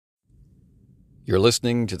You're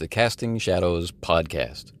listening to the Casting Shadows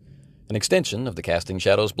podcast, an extension of the Casting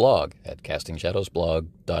Shadows blog at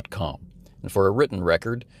castingshadowsblog.com. And for a written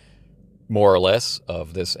record, more or less,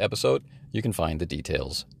 of this episode, you can find the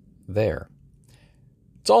details there.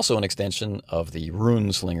 It's also an extension of the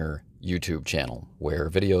RuneSlinger YouTube channel, where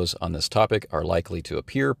videos on this topic are likely to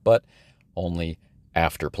appear, but only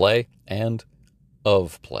after play and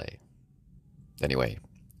of play. Anyway,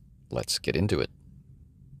 let's get into it.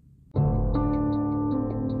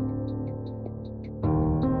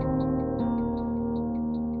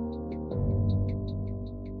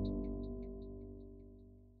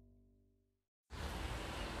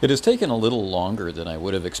 It has taken a little longer than I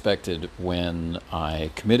would have expected when I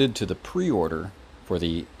committed to the pre-order for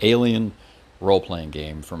the Alien role-playing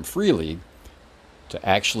game from Free League to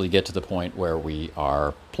actually get to the point where we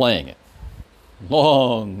are playing it.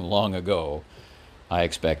 Long ago, I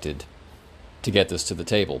expected to get this to the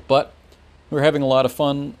table, but we're having a lot of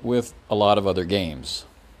fun with a lot of other games.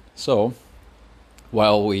 So,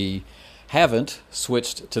 while we haven't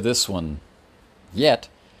switched to this one yet,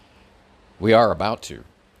 we are about to.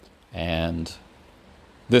 And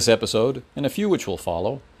this episode, and a few which will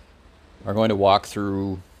follow, are going to walk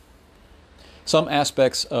through some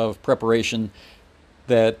aspects of preparation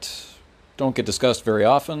that don't get discussed very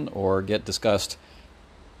often or get discussed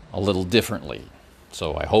a little differently.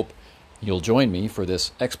 So I hope you'll join me for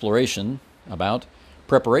this exploration about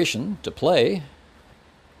preparation to play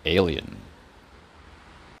Alien.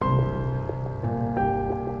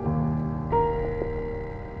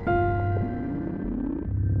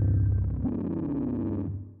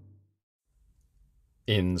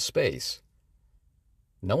 In space,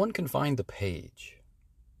 no one can find the page.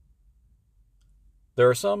 There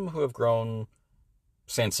are some who have grown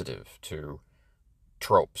sensitive to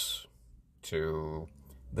tropes, to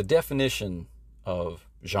the definition of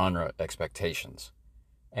genre expectations,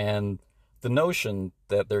 and the notion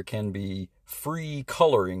that there can be free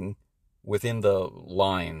coloring within the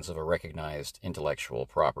lines of a recognized intellectual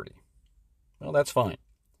property. Well, that's fine.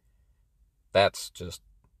 That's just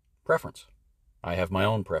preference. I have my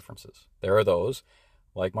own preferences. There are those,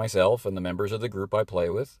 like myself and the members of the group I play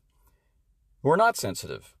with, who are not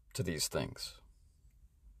sensitive to these things.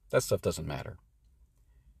 That stuff doesn't matter.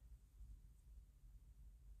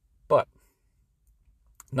 But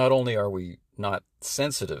not only are we not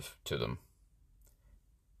sensitive to them,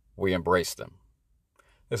 we embrace them.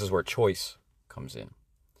 This is where choice comes in.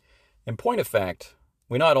 In point of fact,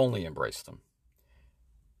 we not only embrace them,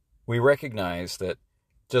 we recognize that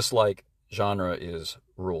just like genre is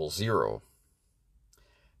rule zero,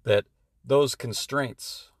 that those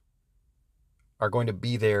constraints are going to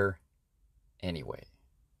be there anyway.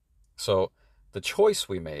 So the choice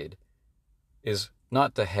we made is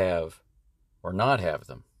not to have or not have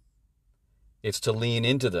them. It's to lean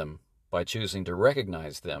into them by choosing to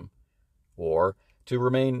recognize them, or to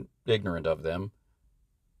remain ignorant of them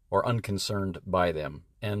or unconcerned by them,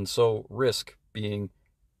 and so risk being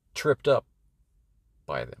tripped up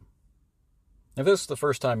by them. If this is the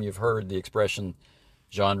first time you've heard the expression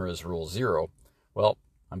genre is rule zero, well,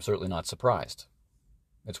 I'm certainly not surprised.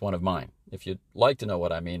 It's one of mine. If you'd like to know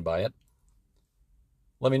what I mean by it,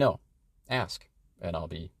 let me know. Ask, and I'll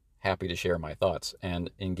be happy to share my thoughts and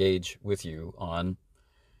engage with you on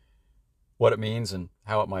what it means and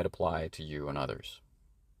how it might apply to you and others,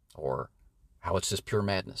 or how it's just pure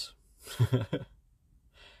madness.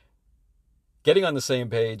 Getting on the same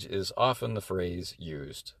page is often the phrase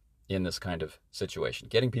used in this kind of situation,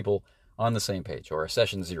 getting people on the same page, or a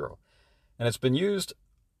session zero. And it's been used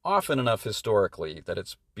often enough historically that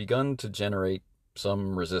it's begun to generate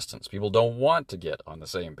some resistance. People don't want to get on the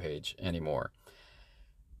same page anymore.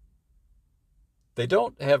 They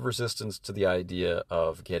don't have resistance to the idea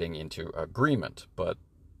of getting into agreement, but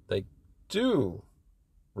they do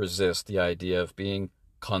resist the idea of being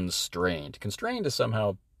constrained. Constrained is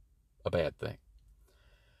somehow a bad thing.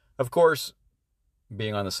 Of course,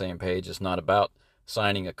 being on the same page is not about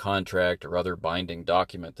signing a contract or other binding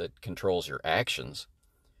document that controls your actions,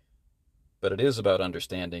 but it is about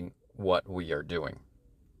understanding what we are doing.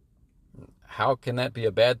 How can that be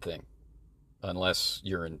a bad thing unless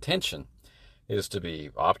your intention is to be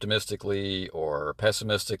optimistically or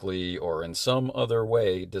pessimistically or in some other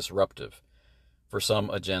way disruptive for some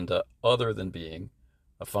agenda other than being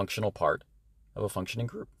a functional part of a functioning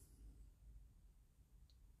group?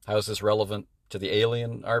 How is this relevant to the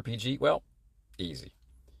Alien RPG? Well, easy.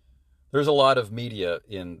 There's a lot of media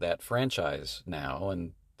in that franchise now,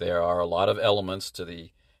 and there are a lot of elements to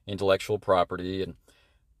the intellectual property, and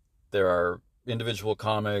there are individual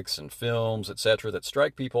comics and films, etc., that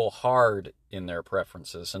strike people hard in their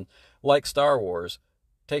preferences. And like Star Wars,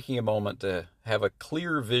 taking a moment to have a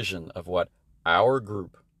clear vision of what our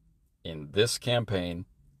group in this campaign,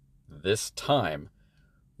 this time,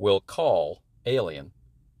 will call Alien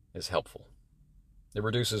is helpful. It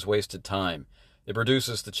reduces wasted time. It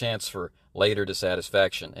reduces the chance for later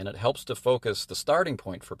dissatisfaction, and it helps to focus the starting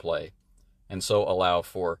point for play, and so allow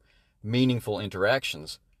for meaningful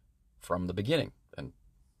interactions from the beginning and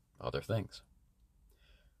other things.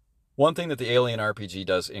 One thing that the Alien RPG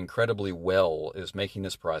does incredibly well is making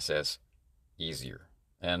this process easier.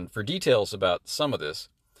 And for details about some of this,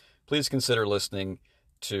 please consider listening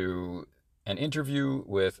to an interview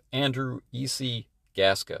with Andrew E.C.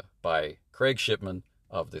 Gasca by Craig Shipman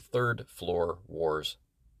of the Third Floor Wars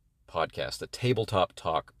podcast, the Tabletop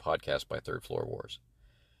Talk podcast by Third Floor Wars.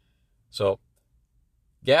 So,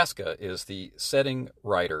 Gasca is the setting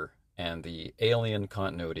writer and the Alien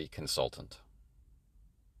continuity consultant.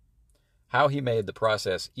 How he made the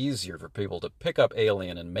process easier for people to pick up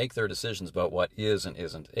Alien and make their decisions about what is and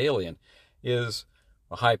isn't Alien is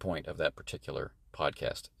a high point of that particular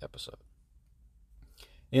podcast episode.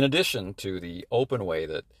 In addition to the open way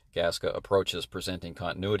that Gasca approaches presenting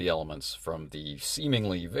continuity elements from the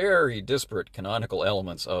seemingly very disparate canonical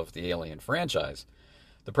elements of the Alien franchise,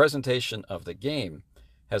 the presentation of the game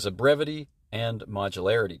has a brevity and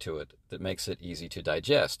modularity to it that makes it easy to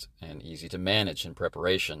digest and easy to manage in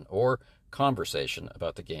preparation or conversation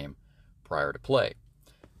about the game prior to play.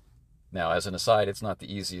 Now, as an aside, it's not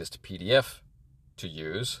the easiest PDF to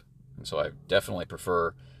use, and so I definitely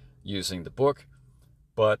prefer using the book,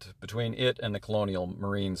 but between it and the Colonial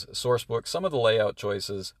Marines sourcebook, some of the layout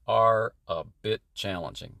choices are a bit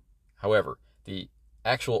challenging. However, the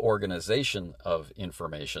actual organization of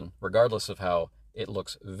information, regardless of how it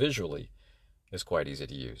looks visually, is quite easy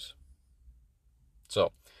to use.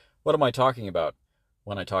 So, what am I talking about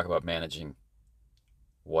when I talk about managing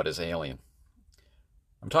what is Alien?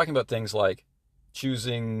 I'm talking about things like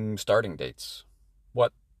choosing starting dates.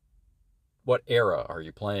 What era are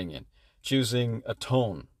you playing in? Choosing a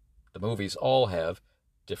tone. The movies all have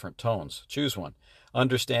different tones. Choose one.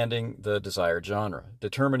 Understanding the desired genre.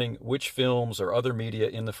 Determining which films or other media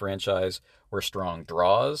in the franchise were strong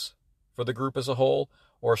draws for the group as a whole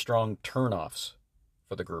or strong turnoffs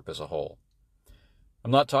for the group as a whole.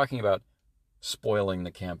 I'm not talking about spoiling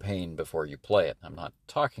the campaign before you play it. I'm not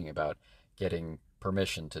talking about getting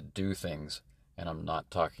permission to do things, and I'm not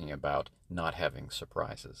talking about not having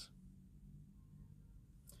surprises.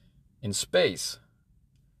 In space,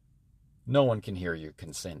 no one can hear you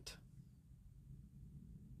consent.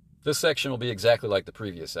 This section will be exactly like the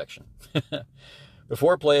previous section.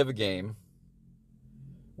 Before play of a game,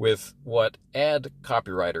 with what ad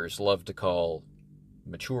copywriters love to call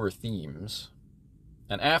mature themes,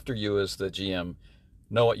 and after you as the GM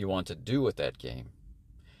know what you want to do with that game,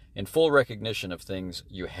 in full recognition of things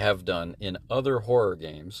you have done in other horror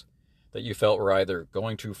games that you felt were either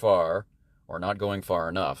going too far or not going far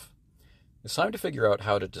enough, it's time to figure out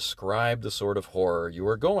how to describe the sort of horror you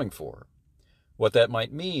are going for, what that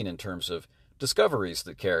might mean in terms of discoveries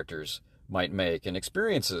that characters might make and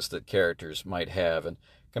experiences that characters might have, and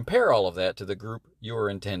compare all of that to the group you are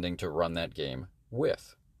intending to run that game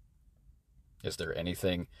with. Is there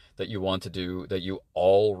anything that you want to do that you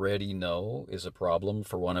already know is a problem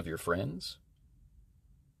for one of your friends?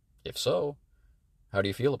 If so, how do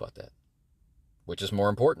you feel about that? Which is more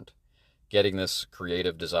important, getting this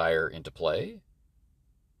creative desire into play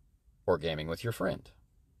or gaming with your friend?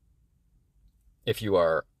 If you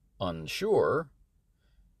are unsure,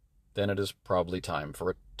 then it is probably time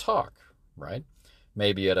for a talk, right?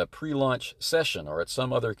 Maybe at a pre-launch session or at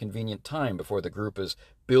some other convenient time before the group is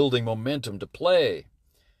building momentum to play.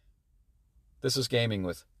 This is gaming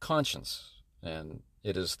with conscience, and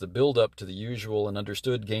it is the build-up to the usual and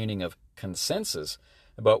understood gaining of consensus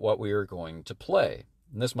about what we are going to play.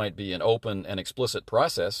 And this might be an open and explicit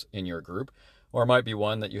process in your group, or it might be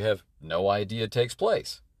one that you have no idea takes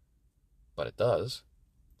place. But it does.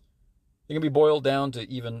 It can be boiled down to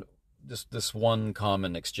even this one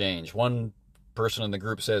common exchange. One person in the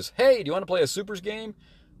group says, "Hey, do you want to play a supers game?"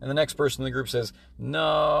 And the next person in the group says,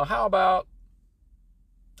 "No, how about..."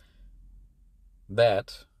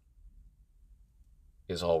 That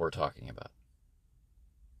is all we're talking about.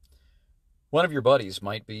 One of your buddies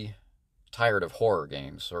might be tired of horror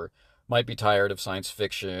games, or might be tired of science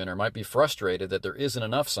fiction, or might be frustrated that there isn't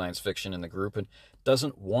enough science fiction in the group and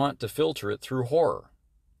doesn't want to filter it through horror.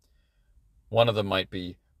 One of them might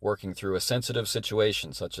be working through a sensitive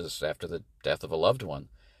situation, such as after the death of a loved one,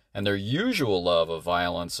 and their usual love of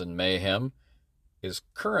violence and mayhem is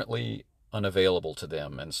currently unavailable to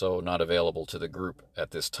them and so not available to the group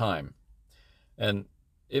at this time. And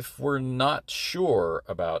if we're not sure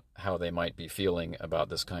about how they might be feeling about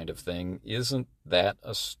this kind of thing, isn't that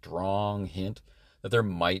a strong hint that there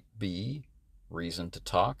might be reason to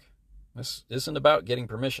talk? This isn't about getting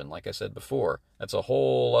permission, like I said before. That's a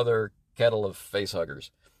whole other kettle of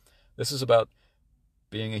facehuggers. This is about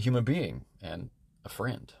being a human being and a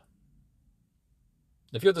friend.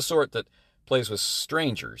 If you're the sort that plays with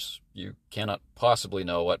strangers, you cannot possibly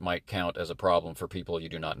know what might count as a problem for people you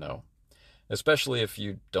do not know, especially if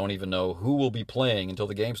you don't even know who will be playing until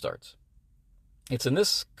the game starts. It's in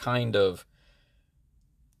this kind of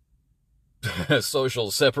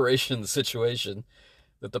social separation situation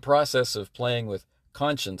that the process of playing with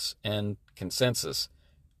conscience and consensus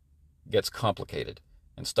gets complicated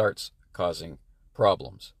and starts causing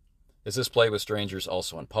problems. Is this play with strangers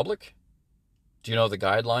also in public? Do you know the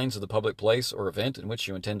guidelines of the public place or event in which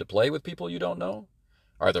you intend to play with people you don't know?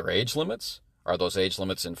 Are there age limits? Are those age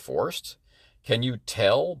limits enforced? Can you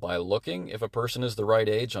tell by looking if a person is the right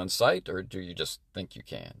age on sight, or do you just think you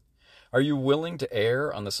can? Are you willing to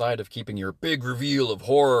err on the side of keeping your big reveal of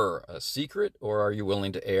horror a secret, or are you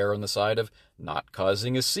willing to err on the side of not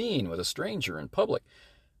causing a scene with a stranger in public?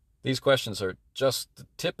 These questions are just the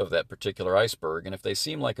tip of that particular iceberg, and if they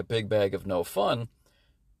seem like a big bag of no fun,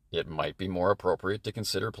 it might be more appropriate to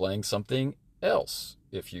consider playing something else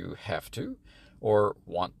if you have to or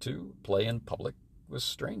want to play in public with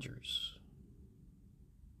strangers.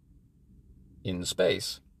 In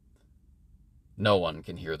space, no one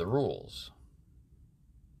can hear the rules.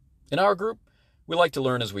 In our group, we like to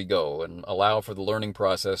learn as we go and allow for the learning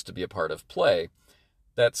process to be a part of play.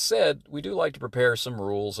 That said, we do like to prepare some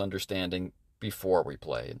rules understanding before we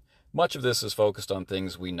play. Much of this is focused on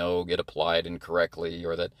things we know get applied incorrectly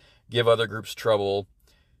or that give other groups trouble,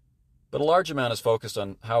 but a large amount is focused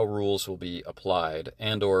on how rules will be applied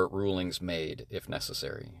and/or rulings made if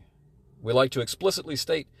necessary. We like to explicitly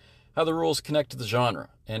state how the rules connect to the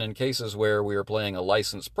genre, and in cases where we are playing a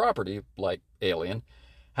licensed property, like Alien,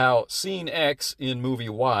 how Scene X in movie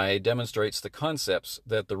Y demonstrates the concepts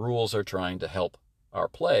that the rules are trying to help our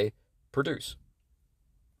play produce.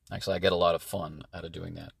 Actually, I get a lot of fun out of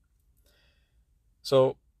doing that.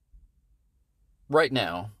 So, right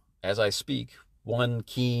now, as I speak, one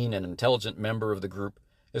keen and intelligent member of the group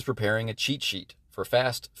is preparing a cheat sheet for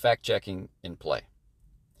fast fact-checking in play.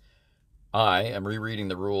 I am rereading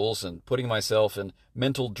the rules and putting myself in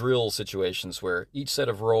mental drill situations where each set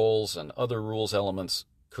of roles and other rules elements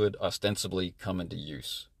could ostensibly come into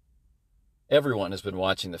use. Everyone has been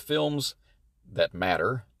watching the films that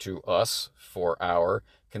matter to us for our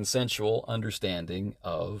consensual understanding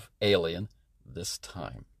of Alien this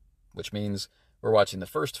time, which means we're watching the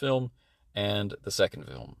first film and the second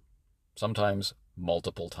film, sometimes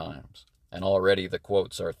multiple times, and already the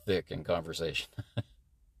quotes are thick in conversation.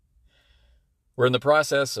 We're in the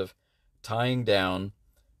process of tying down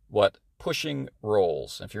what pushing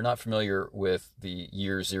roles. If you're not familiar with the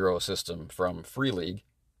Year Zero system from Free League,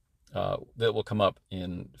 that will come up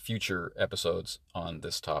in future episodes on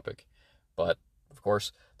this topic. But, of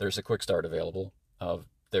course, there's a quick start available of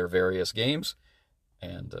their various games,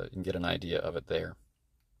 and you can get an idea of it there.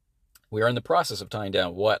 We are in the process of tying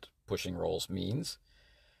down what pushing roles means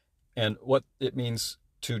and what it means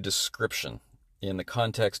to description in the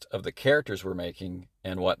context of the characters we're making,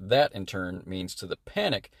 and what that in turn means to the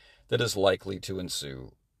panic that is likely to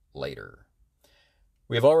ensue later.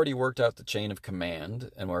 We have already worked out the chain of command,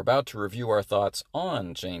 and we're about to review our thoughts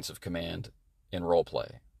on chains of command in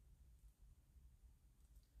roleplay.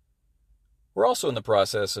 We're also in the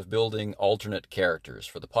process of building alternate characters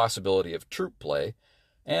for the possibility of troop play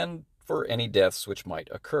and for any deaths which might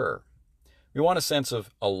occur. We want a sense of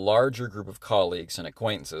a larger group of colleagues and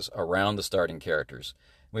acquaintances around the starting characters.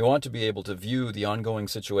 We want to be able to view the ongoing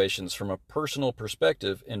situations from a personal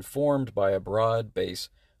perspective informed by a broad base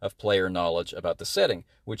of player knowledge about the setting,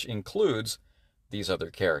 which includes these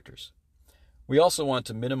other characters. We also want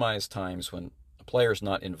to minimize times when a player is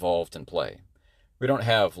not involved in play. We don't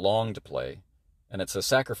have long to play, and it's a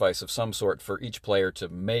sacrifice of some sort for each player to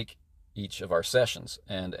make each of our sessions.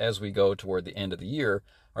 And as we go toward the end of the year,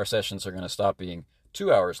 our sessions are going to stop being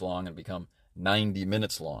 2 hours long and become 90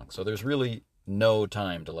 minutes long. So there's really no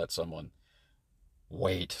time to let someone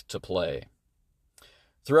wait to play.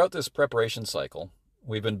 Throughout this preparation cycle,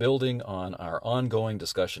 we've been building on our ongoing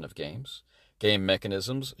discussion of games, game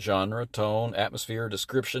mechanisms, genre, tone, atmosphere,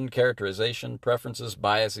 description, characterization, preferences,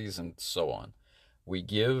 biases, and so on. We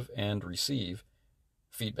give and receive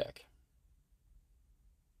feedback.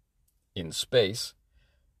 In space,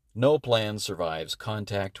 no plan survives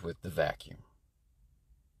contact with the vacuum.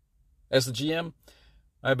 As the GM,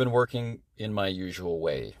 I've been working in my usual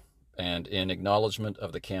way, and in acknowledgement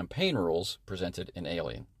of the campaign rules presented in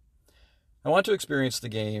Alien. I want to experience the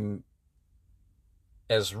game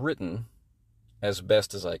as written as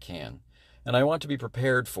best as I can, and I want to be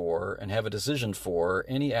prepared for and have a decision for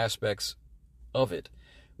any aspects of it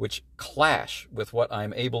which clash with what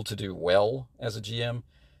I'm able to do well as a GM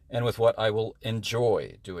and with what I will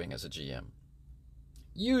enjoy doing as a GM.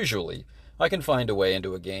 Usually, I can find a way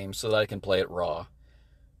into a game so that I can play it raw,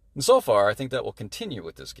 and so far I think that will continue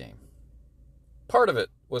with this game. Part of it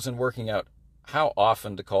was in working out how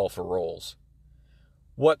often to call for rolls,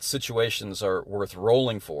 what situations are worth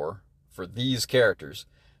rolling for these characters,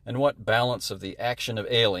 and what balance of the action of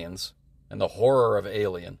Aliens and the horror of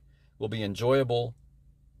Alien will be enjoyable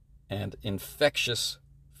and infectious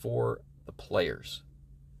for the players.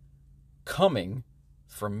 Coming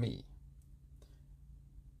from me.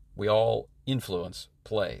 We all influence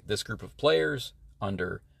play. This group of players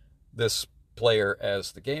under this player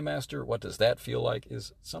as the game master, what does that feel like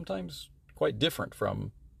is sometimes quite different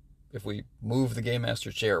from if we move the game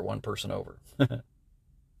master chair one person over.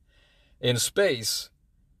 In space,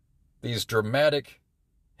 these dramatic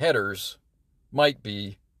headers might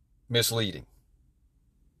be misleading.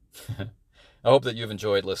 I hope that you've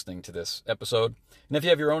enjoyed listening to this episode, and if you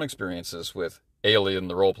have your own experiences with Alien,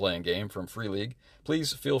 the role-playing game from Free League,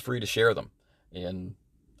 please feel free to share them in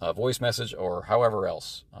a voice message or however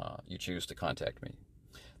else you choose to contact me.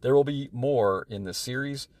 There will be more in this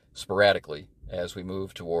series sporadically as we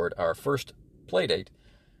move toward our first playdate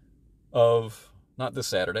of, not this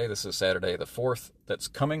Saturday, this is Saturday the 4th, that's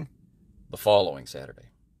coming the following Saturday.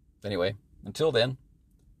 Anyway, until then,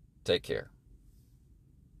 take care.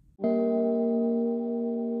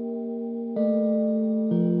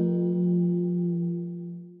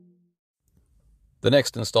 The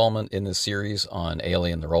next installment in this series on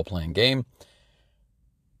Alien, the role-playing game,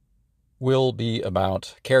 will be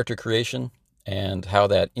about character creation and how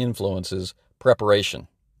that influences preparation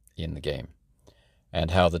in the game,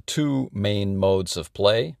 and how the two main modes of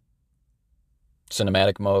play,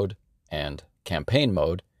 cinematic mode and campaign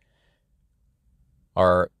mode,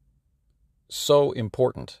 are so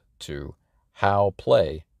important to how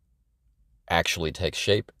play actually takes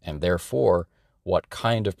shape, and therefore what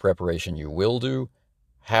kind of preparation you will do,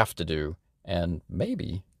 have to do, and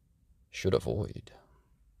maybe should avoid.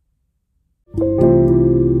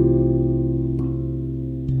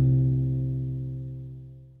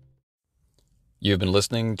 You've been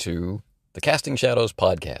listening to the Casting Shadows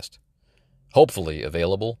podcast, hopefully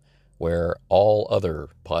available where all other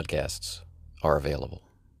podcasts are available.